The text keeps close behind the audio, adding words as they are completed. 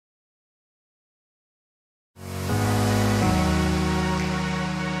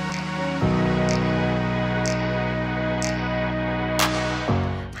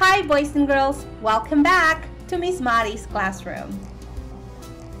Hi boys and girls, welcome back to Miss Mari's classroom.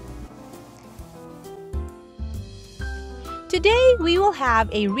 Today we will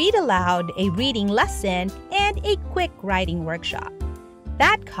have a read aloud, a reading lesson, and a quick writing workshop.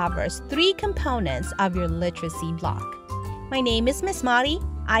 That covers 3 components of your literacy block. My name is Miss Mari.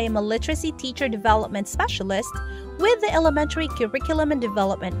 I am a literacy teacher development specialist with the Elementary Curriculum and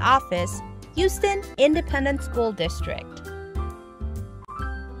Development Office, Houston Independent School District.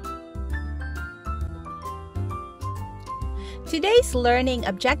 Today's learning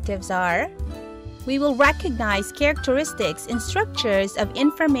objectives are: we will recognize characteristics and structures of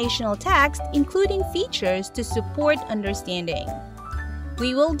informational text, including features to support understanding.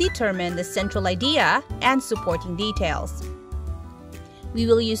 We will determine the central idea and supporting details. We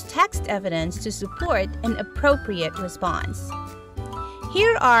will use text evidence to support an appropriate response.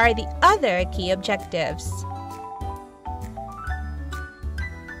 Here are the other key objectives.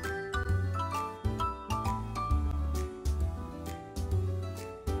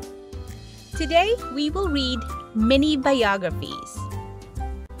 Today, we will read mini biographies.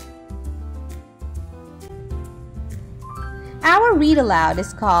 Our read aloud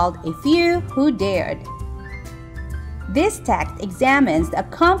is called A Few Who Dared. This text examines the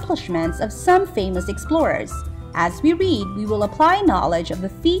accomplishments of some famous explorers. As we read, we will apply knowledge of the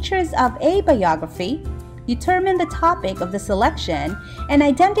features of a biography, determine the topic of the selection, and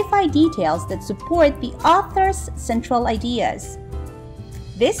identify details that support the author's central ideas.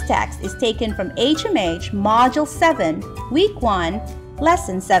 This text is taken from HMH Module 7, Week 1,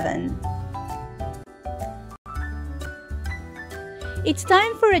 Lesson 7. It's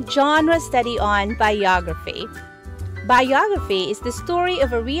time for a genre study on biography. Biography is the story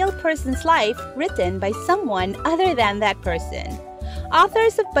of a real person's life written by someone other than that person.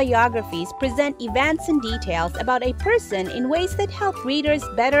 Authors of biographies present events and details about a person in ways that help readers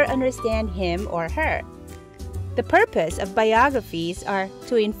better understand him or her. The purpose of biographies are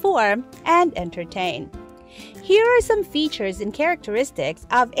to inform and entertain. Here are some features and characteristics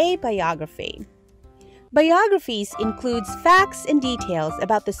of a biography. Biographies includes facts and details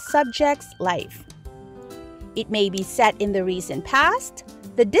about the subject's life. It may be set in the recent past,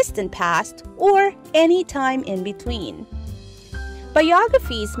 the distant past, or any time in between.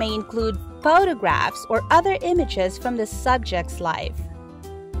 Biographies may include photographs or other images from the subject's life.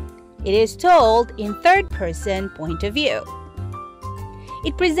 It is told in third-person point of view.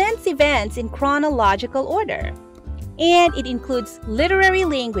 It presents events in chronological order, and it includes literary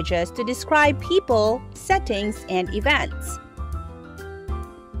languages to describe people, settings, and events.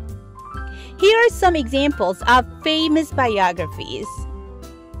 Here are some examples of famous biographies.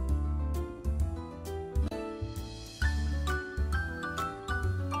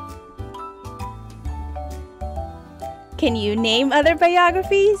 Can you name other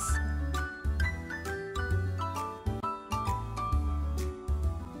biographies?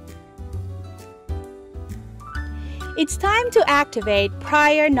 It's time to activate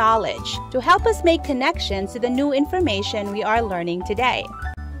prior knowledge to help us make connections to the new information we are learning today.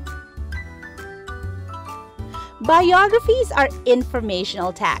 Biographies are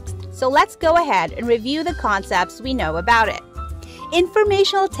informational text, so let's go ahead and review the concepts we know about it.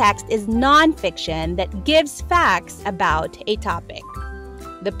 Informational text is nonfiction that gives facts about a topic.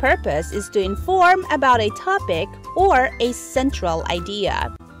 The purpose is to inform about a topic or a central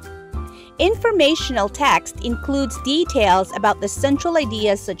idea. Informational text includes details about the central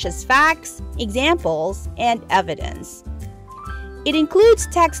ideas such as facts, examples, and evidence. It includes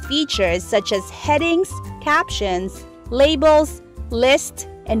text features such as headings, captions, labels, lists,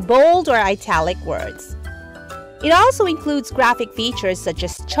 and bold or italic words. It also includes graphic features such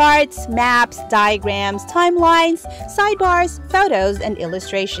as charts, maps, diagrams, timelines, sidebars, photos, and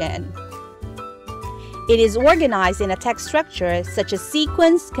illustration. It is organized in a text structure such as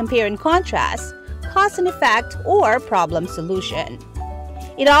sequence, compare and contrast, cause and effect, or problem solution.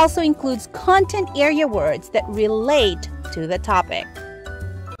 It also includes content area words that relate to the topic.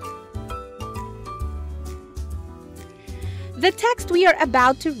 The text we are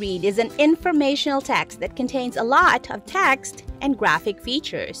about to read is an informational text that contains a lot of text and graphic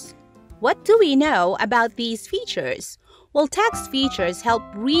features. What do we know about these features? Well, text features help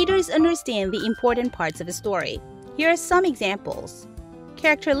readers understand the important parts of a story. Here are some examples.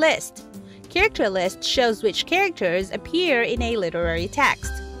 Character list. Character list shows which characters appear in a literary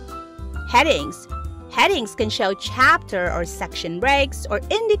text. Headings. Headings can show chapter or section breaks or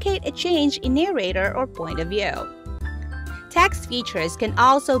indicate a change in narrator or point of view. Text features can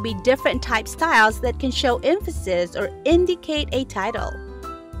also be different type styles that can show emphasis or indicate a title.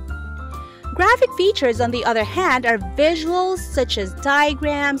 Graphic features, on the other hand, are visuals such as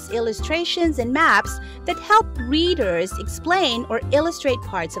diagrams, illustrations, and maps that help readers explain or illustrate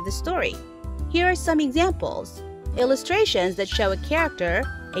parts of the story. Here are some examples: illustrations that show a character,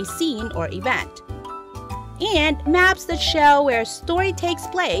 a scene, or event, and maps that show where a story takes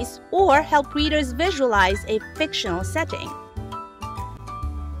place or help readers visualize a fictional setting.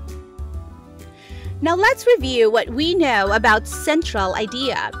 Now let's review what we know about central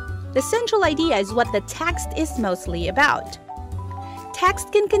idea. The central idea is what the text is mostly about.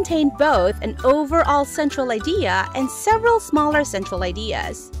 Text can contain both an overall central idea and several smaller central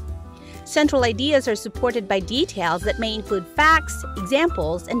ideas. Central ideas are supported by details that may include facts,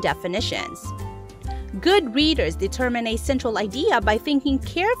 examples, and definitions. Good readers determine a central idea by thinking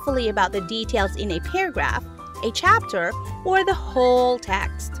carefully about the details in a paragraph, a chapter, or the whole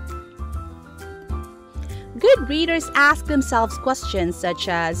text. Good readers ask themselves questions such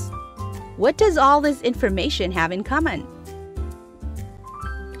as, what does all this information have in common?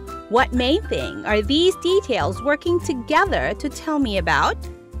 What main thing are these details working together to tell me about?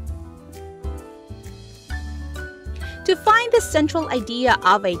 To find the central idea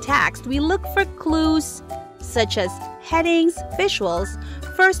of a text, we look for clues such as headings, visuals,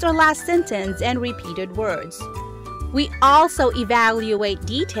 first or last sentence, and repeated words. We also evaluate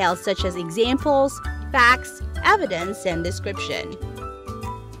details such as examples, facts, evidence, and description.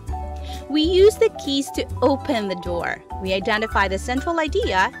 We use the keys to open the door. We identify the central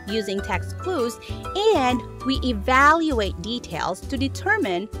idea using text clues, and we evaluate details to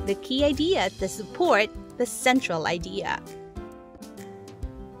determine the key idea to support the central idea.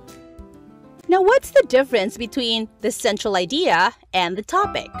 Now, what's the difference between the central idea and the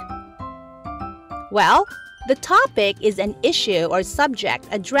topic? Well, the topic is an issue or subject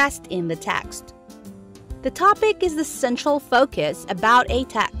addressed in the text. The topic is the central focus about a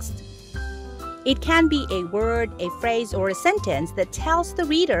text. It can be a word, a phrase, or a sentence that tells the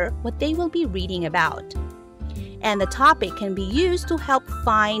reader what they will be reading about. And the topic can be used to help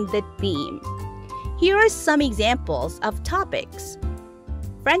find the theme. Here are some examples of topics: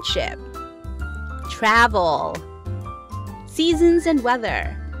 friendship, travel, seasons and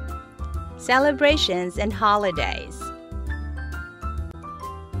weather, celebrations and holidays.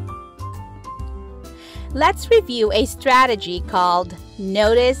 Let's review a strategy called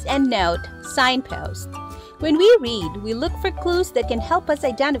Notice and Note Signpost. When we read, we look for clues that can help us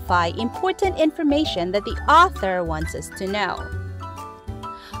identify important information that the author wants us to know.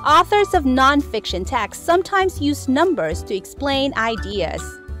 Authors of non-fiction texts sometimes use numbers to explain ideas.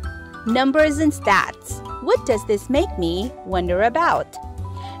 Numbers and stats. What does this make me wonder about?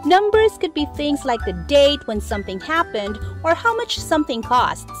 Numbers could be things like the date when something happened or how much something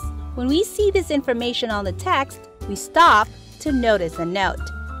costs. When we see this information on the text, we stop to notice a note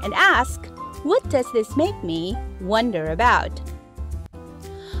and ask, what does this make me wonder about?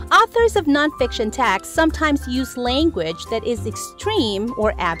 Authors of nonfiction texts sometimes use language that is extreme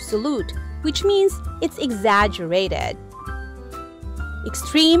or absolute, which means it's exaggerated.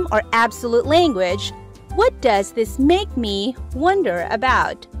 Extreme or absolute language. What does this make me wonder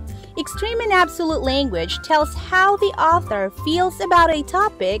about? Extreme and absolute language tells how the author feels about a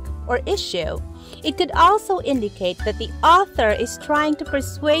topic or issue. It could also indicate that the author is trying to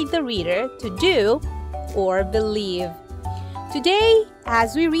persuade the reader to do or believe. Today,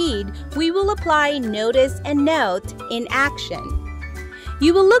 as we read, we will apply notice and note in action.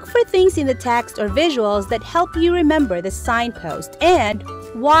 You will look for things in the text or visuals that help you remember the signpost and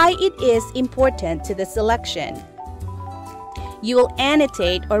why it is important to the selection. You will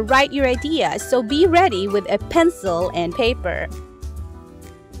annotate or write your ideas, so be ready with a pencil and paper.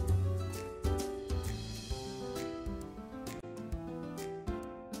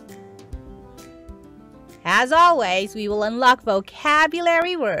 As always, we will unlock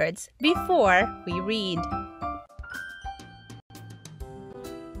vocabulary words before we read.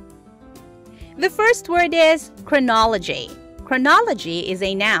 The first word is chronology. Chronology is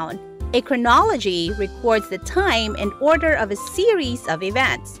a noun. A chronology records the time and order of a series of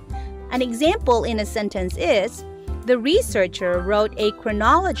events. An example in a sentence is, the researcher wrote a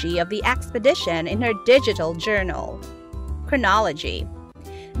chronology of the expedition in her digital journal. Chronology.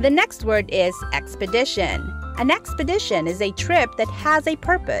 The next word is expedition. An expedition is a trip that has a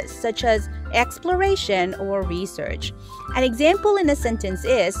purpose, such as exploration or research. An example in a sentence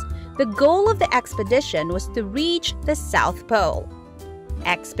is, the goal of the expedition was to reach the South Pole.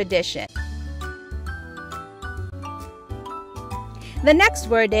 Expedition. The next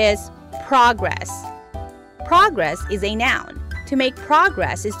word is progress. Progress is a noun. To make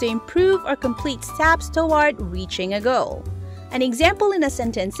progress is to improve or complete steps toward reaching a goal. An example in a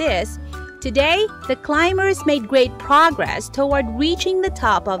sentence is, Today, the climbers made great progress toward reaching the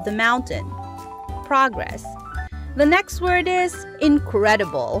top of the mountain. Progress. The next word is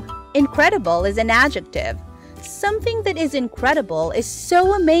incredible. Incredible is an adjective. Something that is incredible is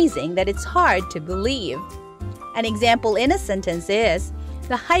so amazing that it's hard to believe. An example in a sentence is,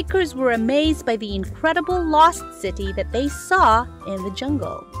 the hikers were amazed by the incredible lost city that they saw in the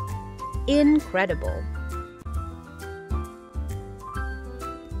jungle. Incredible.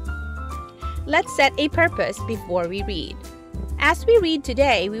 Let's set a purpose before we read. As we read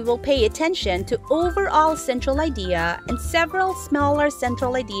today, we will pay attention to overall central idea and several smaller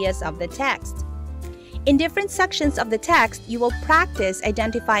central ideas of the text. In different sections of the text, you will practice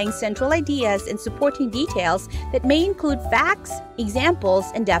identifying central ideas and supporting details that may include facts, examples,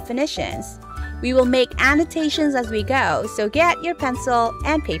 and definitions. We will make annotations as we go, so get your pencil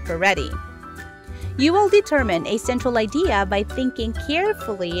and paper ready. You will determine a central idea by thinking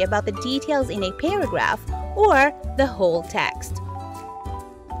carefully about the details in a paragraph or the whole text.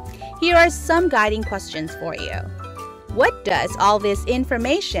 Here are some guiding questions for you. What does all this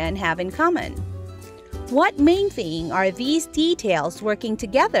information have in common? What main thing are these details working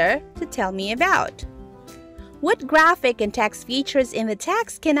together to tell me about? What graphic and text features in the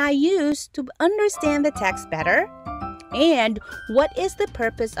text can I use to understand the text better? And what is the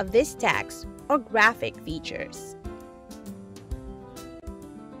purpose of this text or graphic features?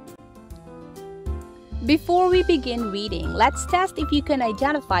 Before we begin reading, let's test if you can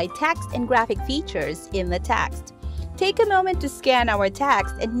identify text and graphic features in the text. Take a moment to scan our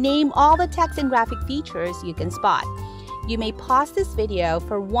text and name all the text and graphic features you can spot. You may pause this video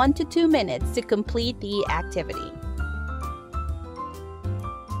for 1 to 2 minutes to complete the activity.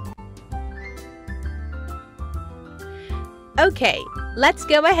 Okay, let's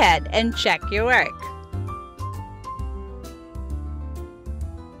go ahead and check your work.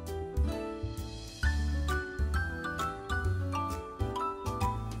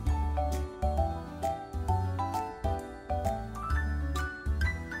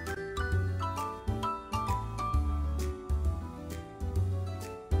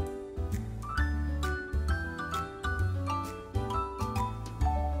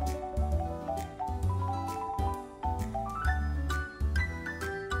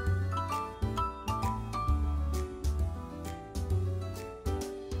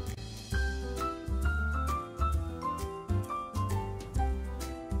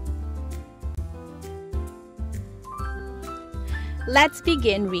 Let's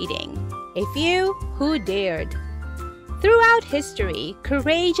begin reading. A few who dared. Throughout history,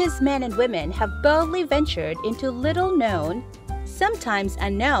 courageous men and women have boldly ventured into little-known, sometimes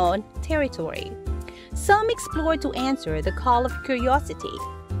unknown, territory. Some explore to answer the call of curiosity.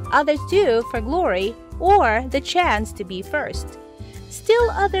 Others do for glory or the chance to be first.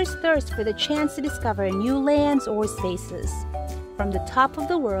 Still others thirst for the chance to discover new lands or spaces. From the top of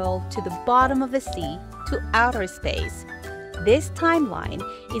the world to the bottom of the sea to outer space. This timeline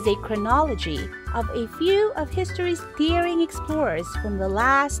is a chronology of a few of history's daring explorers from the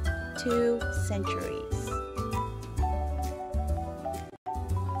last 2 centuries.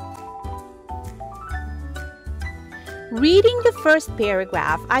 Reading the first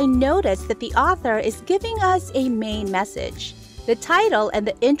paragraph, I noticed that the author is giving us a main message. The title and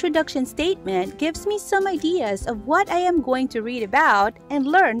the introduction statement gives me some ideas of what I am going to read about and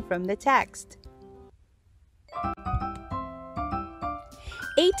learn from the text.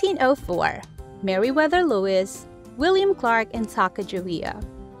 1804, Meriwether Lewis, William Clark, and Sacagawea.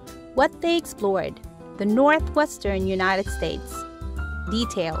 What they explored: the northwestern United States.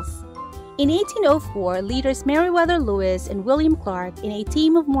 Details. In 1804, leaders Meriwether Lewis and William Clark, in a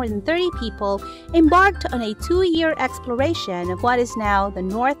team of more than 30 people, embarked on a 2-year exploration of what is now the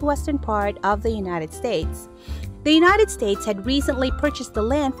northwestern part of the United States. The United States had recently purchased the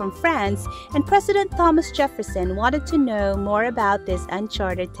land from France, and President Thomas Jefferson wanted to know more about this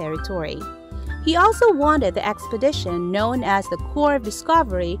uncharted territory. He also wanted the expedition, known as the Corps of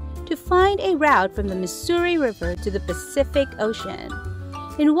Discovery, to find a route from the Missouri River to the Pacific Ocean.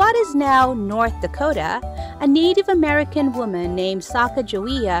 In what is now North Dakota, a Native American woman named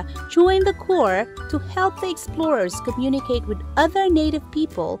Sacagawea joined the Corps to help the explorers communicate with other Native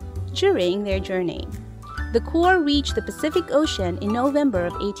people during their journey. The Corps reached the Pacific Ocean in November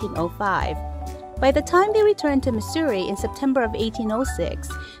of 1805. By the time they returned to Missouri in September of 1806,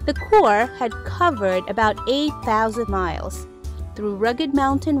 the Corps had covered about 8,000 miles, through rugged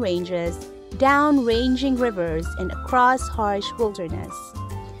mountain ranges, down ranging rivers, and across harsh wilderness.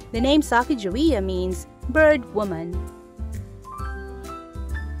 The name Sacagawea means bird woman.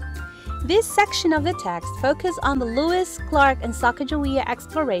 This section of the text focuses on the Lewis, Clark, and Sacagawea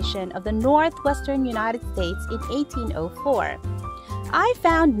exploration of the northwestern United States in 1804. I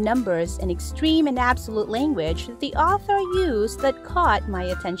found numbers in extreme and absolute language that the author used that caught my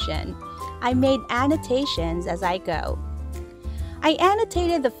attention. I made annotations as I go. I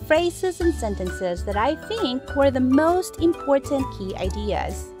annotated the phrases and sentences that I think were the most important key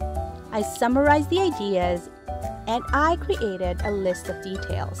ideas. I summarized the ideas and I created a list of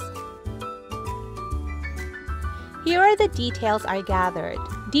details. Here are the details I gathered.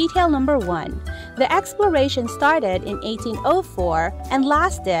 Detail number 1. The exploration started in 1804 and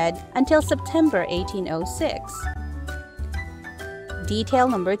lasted until September 1806. Detail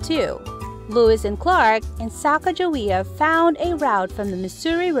number 2. Lewis and Clark and Sacagawea found a route from the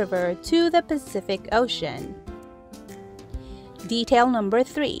Missouri River to the Pacific Ocean. Detail number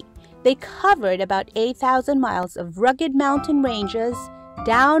 3. They covered about 8,000 miles of rugged mountain ranges,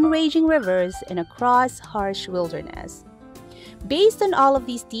 down raging rivers, and across harsh wilderness. Based on all of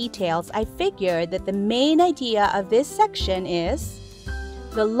these details, I figured that the main idea of this section is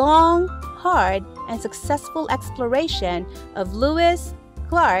the long, hard, and successful exploration of Lewis,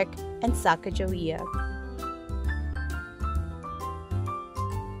 Clark, and Sacagawea.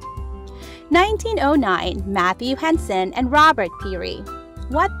 1909, Matthew Henson and Robert Peary.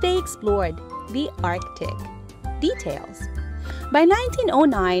 What they explored: the Arctic. Details. By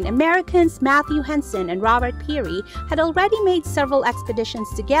 1909, Americans Matthew Henson and Robert Peary had already made several expeditions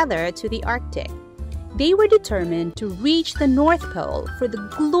together to the Arctic. They were determined to reach the North Pole for the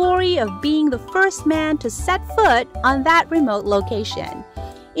glory of being the first man to set foot on that remote location.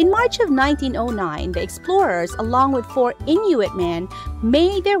 In March of 1909, the explorers, along with 4 Inuit men,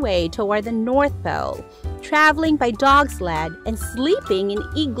 made their way toward the North Pole, traveling by dog sled and sleeping in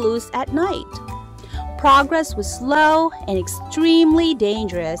igloos at night. Progress was slow and extremely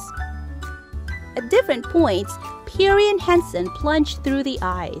dangerous. At different points, Peary and Henson plunged through the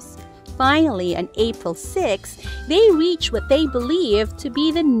ice. Finally, on April 6, they reached what they believed to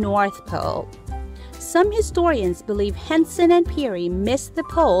be the North Pole. Some historians believe Henson and Peary missed the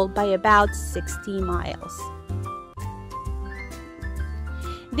pole by about 60 miles.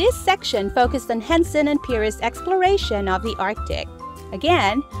 This section focused on Henson and Peary's exploration of the Arctic.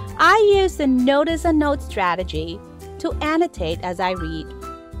 Again, I use the notice and note strategy to annotate as I read.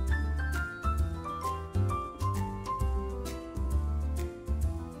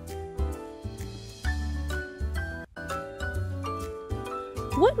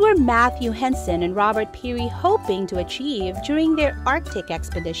 What were Matthew Henson and Robert Peary hoping to achieve during their Arctic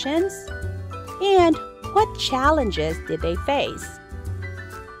expeditions? And what challenges did they face?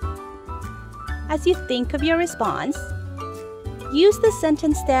 As you think of your response, use the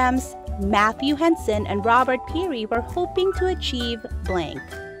sentence stems, Matthew Henson and Robert Peary were hoping to achieve blank.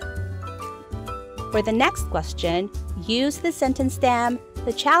 For the next question, use the sentence stem,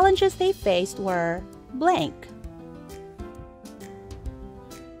 the challenges they faced were blank.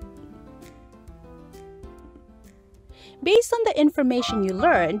 Based on the information you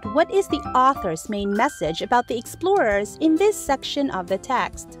learned, what is the author's main message about the explorers in this section of the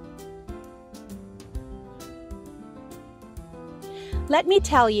text? Let me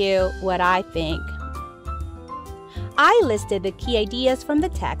tell you what I think. I listed the key ideas from the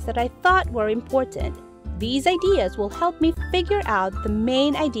text that I thought were important. These ideas will help me figure out the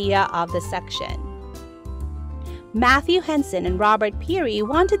main idea of the section. Matthew Henson and Robert Peary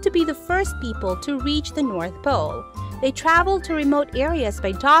wanted to be the first people to reach the North Pole. They traveled to remote areas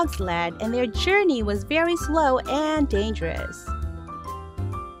by dog sled, and their journey was very slow and dangerous.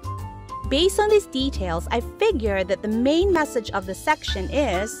 Based on these details, I figured that the main message of the section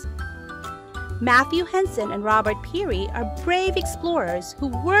is Matthew Henson and Robert Peary are brave explorers who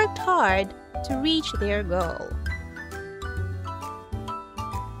worked hard to reach their goal.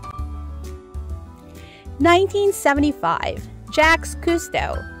 1975, Jacques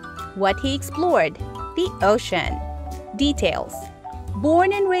Cousteau. What he explored: the ocean. Details.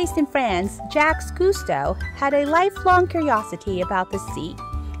 Born and raised in France, Jacques Cousteau had a lifelong curiosity about the sea.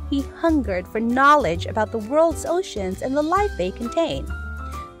 He hungered for knowledge about the world's oceans and the life they contain.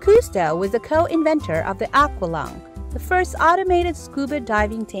 Cousteau was the co-inventor of the aqualung, the first automated scuba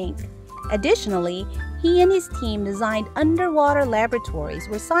diving tank. Additionally, he and his team designed underwater laboratories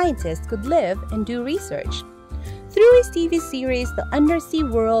where scientists could live and do research. Through his TV series, The Undersea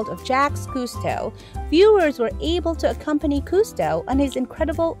World of Jacques Cousteau, viewers were able to accompany Cousteau on his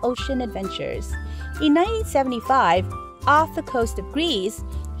incredible ocean adventures. In 1975, off the coast of Greece,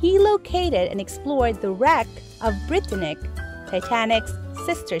 he located and explored the wreck of Britannic, Titanic's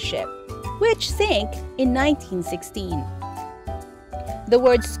sister ship, which sank in 1916. The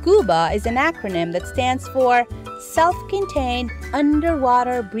word scuba is an acronym that stands for Self-Contained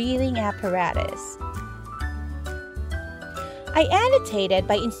Underwater Breathing Apparatus. I annotated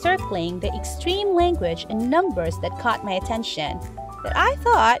by encircling the extreme language and numbers that caught my attention, that I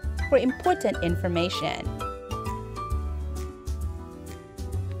thought were important information.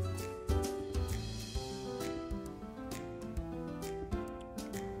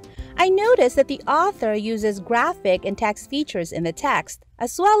 I noticed that the author uses graphic and text features in the text,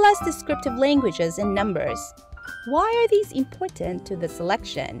 as well as descriptive languages and numbers. Why are these important to the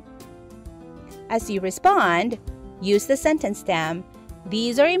selection? As you respond, use the sentence stem.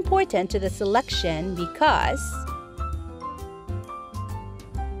 These are important to the selection because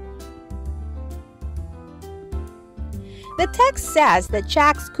the text says that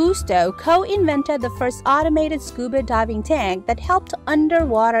Jacques Cousteau co-invented the first automated scuba diving tank that helped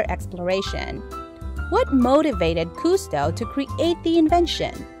underwater exploration. What motivated Cousteau to create the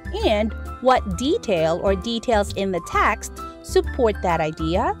invention? And what detail or details in the text support that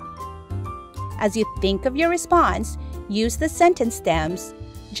idea? As you think of your response, use the sentence stems.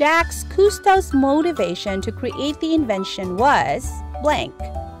 Jacques Cousteau's motivation to create the invention was blank.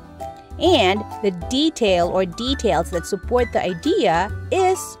 And the detail or details that support the idea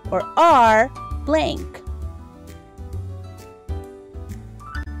is or are blank.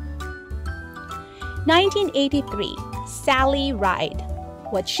 1983, Sally Ride.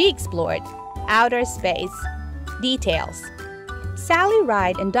 What she explored, outer space. Details. Sally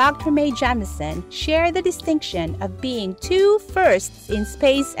Ride and Dr. Mae Jemison share the distinction of being two firsts in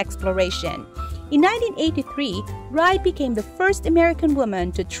space exploration. In 1983, Ride became the first American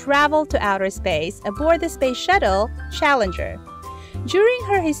woman to travel to outer space aboard the space shuttle Challenger. During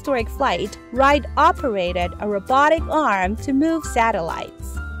her historic flight, Ride operated a robotic arm to move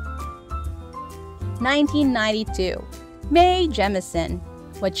satellites. 1992, Mae Jemison.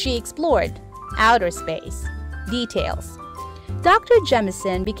 What she explored, outer space. Details. Dr.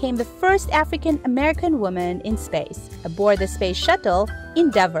 Jemison became the first African-American woman in space aboard the space shuttle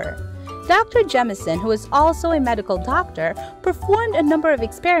Endeavour. Dr. Jemison, who is also a medical doctor, performed a number of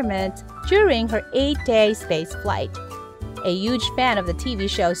experiments during her 8-day space flight. A huge fan of the TV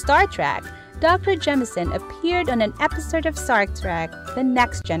show Star Trek, Dr. Jemison appeared on an episode of Star Trek: The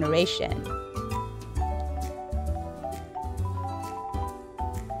Next Generation.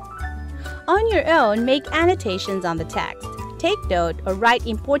 On your own, make annotations on the text. Take note or write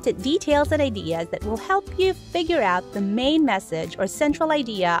important details and ideas that will help you figure out the main message or central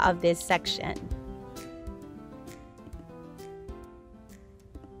idea of this section.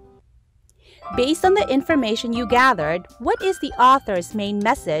 Based on the information you gathered, what is the author's main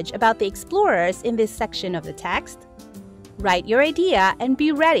message about the explorers in this section of the text? Write your idea and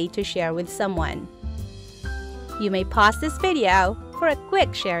be ready to share with someone. You may pause this video for a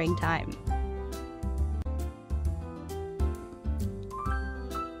quick sharing time.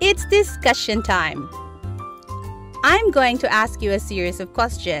 It's discussion time. I'm going to ask you a series of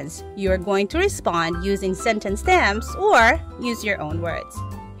questions. You are going to respond using sentence stems or use your own words.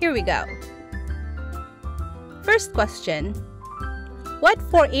 Here we go. First question. What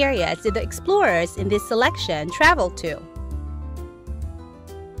 4 areas did the explorers in this selection travel to?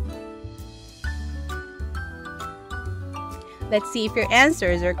 Let's see if your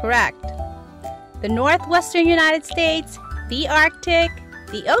answers are correct. The northwestern United States, the Arctic,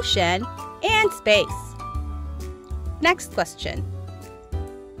 the ocean, and space. Next question.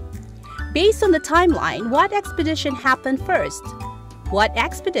 Based on the timeline, what expedition happened first? What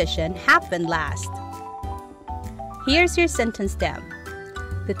expedition happened last? Here's your sentence stem.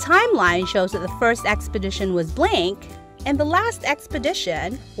 The timeline shows that the first expedition was blank and the last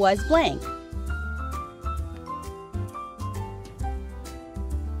expedition was blank.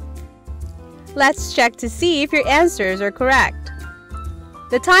 Let's check to see if your answers are correct.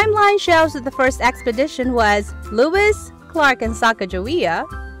 The timeline shows that the first expedition was Lewis, Clark, and Sacagawea,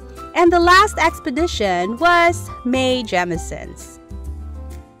 and the last expedition was Mae Jemison's.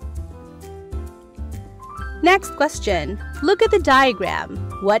 Next question. Look at the diagram.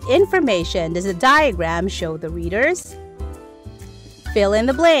 What information does the diagram show the readers? Fill in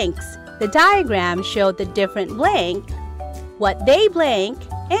the blanks. The diagram showed the different blank, what they blank,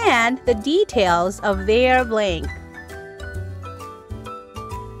 and the details of their blank.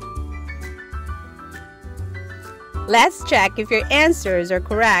 Let's check if your answers are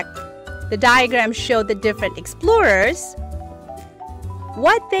correct. The diagram showed the different explorers,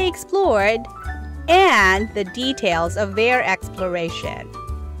 what they explored, and the details of their exploration.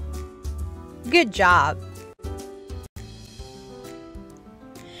 Good job!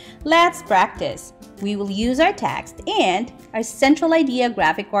 Let's practice. We will use our text and our central idea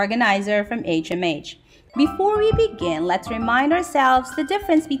graphic organizer from HMH. Before we begin, let's remind ourselves the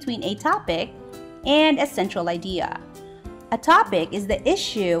difference between a topic and a central idea. A topic is the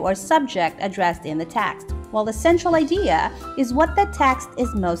issue or subject addressed in the text, while the central idea is what the text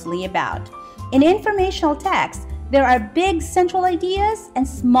is mostly about. In informational text, there are big central ideas and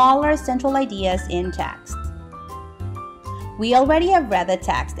smaller central ideas in text. We already have read the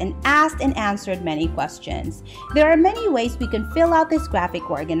text and asked and answered many questions. There are many ways we can fill out this graphic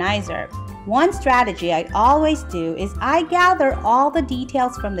organizer. One strategy I always do is I gather all the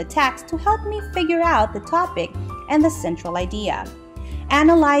details from the text to help me figure out the topic and the central idea.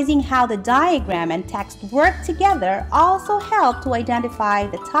 Analyzing how the diagram and text work together also help to identify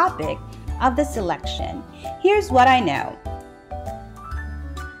the topic of the selection. Here's what I know.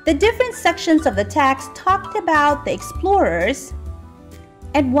 The different sections of the text talked about the explorers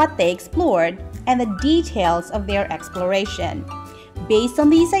and what they explored and the details of their exploration. Based on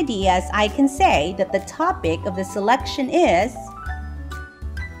these ideas, I can say that the topic of the selection is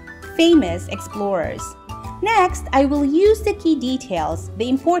famous explorers. Next, I will use the key details, the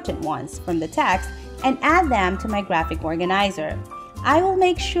important ones from the text, and add them to my graphic organizer. I will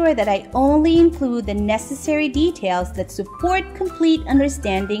make sure that I only include the necessary details that support complete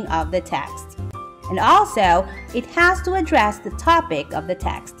understanding of the text. And also, it has to address the topic of the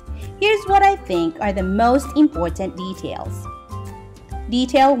text. Here's what I think are the most important details.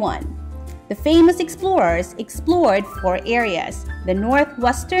 Detail 1. The famous explorers explored 4 areas: the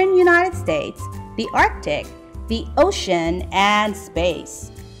northwestern United States, the Arctic, the ocean, and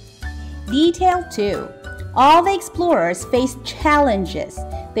space. Detail 2. All the explorers faced challenges.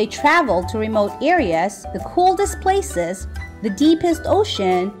 They traveled to remote areas, the coldest places, the deepest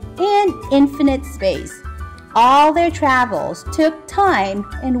ocean, and infinite space. All their travels took time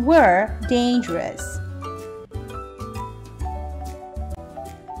and were dangerous.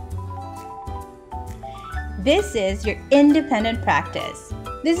 This is your independent practice.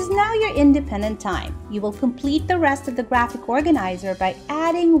 This is now your independent time. You will complete the rest of the graphic organizer by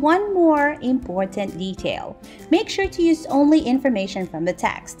adding one more important detail. Make sure to use only information from the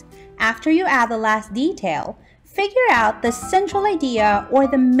text. After you add the last detail, figure out the central idea or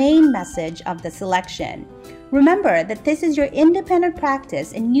the main message of the selection. Remember that this is your independent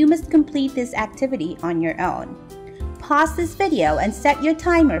practice and you must complete this activity on your own. Pause this video and set your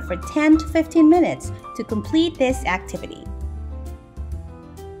timer for 10 to 15 minutes to complete this activity.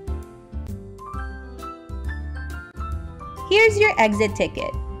 Here's your exit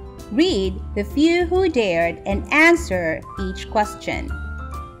ticket. Read The Few Who Dared and answer each question.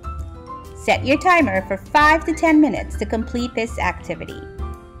 Set your timer for 5 to 10 minutes to complete this activity.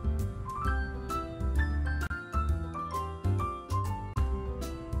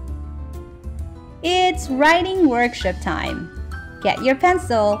 It's writing workshop time. Get your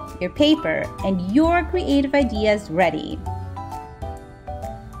pencil, your paper, and your creative ideas ready.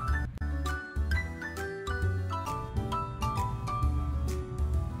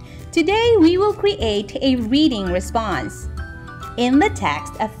 Today, we will create a reading response. In the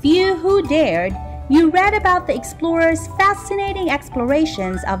text, A Few Who Dared, you read about the explorers' fascinating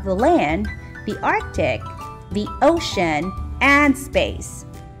explorations of the land, the Arctic, the ocean, and space.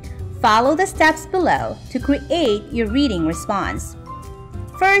 Follow the steps below to create your reading response.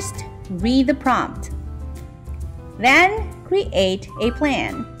 First, read the prompt. Then, create a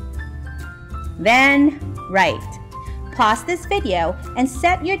plan. Then, write. Pause this video and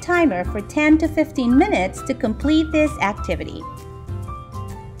set your timer for 10 to 15 minutes to complete this activity.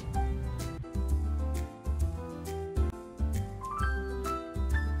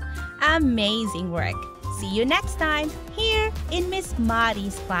 Amazing work! See you next time here in Miss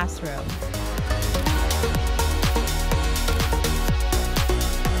Mari's classroom.